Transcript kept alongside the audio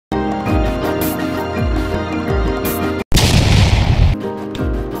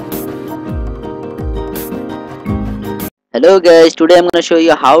Hello guys, today I'm going to show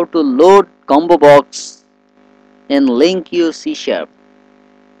you how to load ComboBox in linq C#.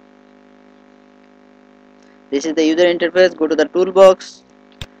 This is the user interface. Go to the toolbox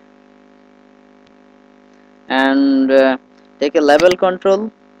and take a level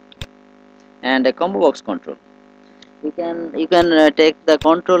control and a ComboBox control. You can take the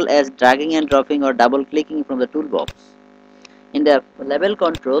control as dragging and dropping or double clicking from the toolbox. In the level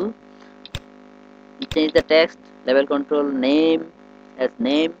control, you change the text level control name as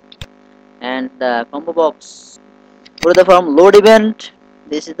name and the ComboBox. Go to the form load event.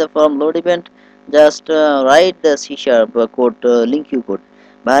 This is the form load event. Just write the C# code linq code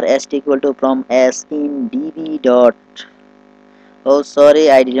bar st equal to from s in db dot. Oh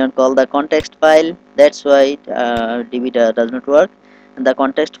sorry, I did not call the context file. That's why db does not work. And the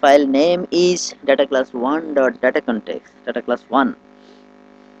context file name is data class 1 dot data context data class 1.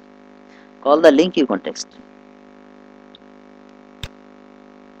 Call the linq context.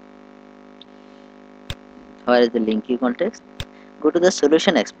 Where is the linq context? Go to the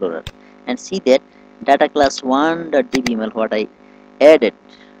solution explorer and see that data class 1.dbml what I added.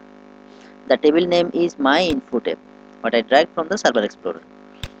 The table name is my info tab what I dragged from the server explorer.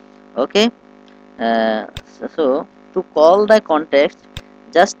 Okay, so to call the context,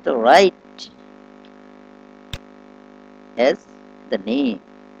 just write as the name.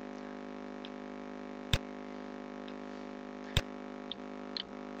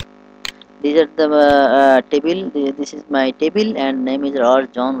 These are the table. This is my table and name is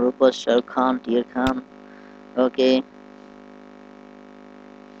Raj, John, Rupert, Shah Khan, Tier Khan. Okay.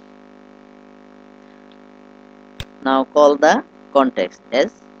 Now call the context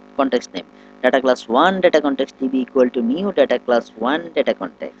as context name. Data class 1 data context db equal to new data class 1 data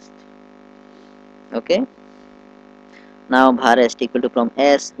context. Okay. Now var st equal to from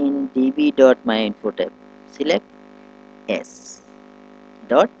s in db dot my info tab. Select s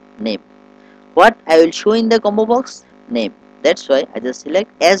dot name. What I will show in the combo box? Name. That's why I just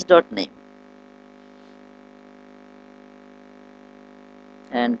select s dot name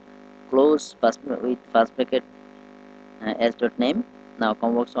and close with first bracket s dot name. Now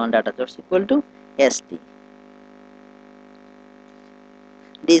combo box 1 data source equal to st.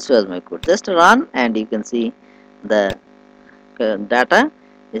 This was my code. Just run and you can see the data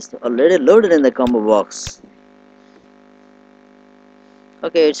is already loaded in the combo box.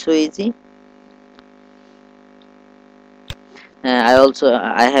 Okay, it's so easy.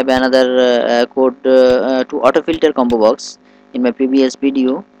 I have another code to autofilter combo box in my previous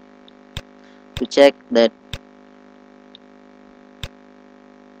video to check that.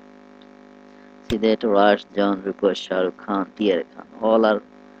 See that Raj, John, Rupert, Shah Rukh Khan, Tier Khan all are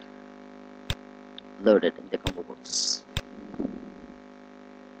loaded in the combo box.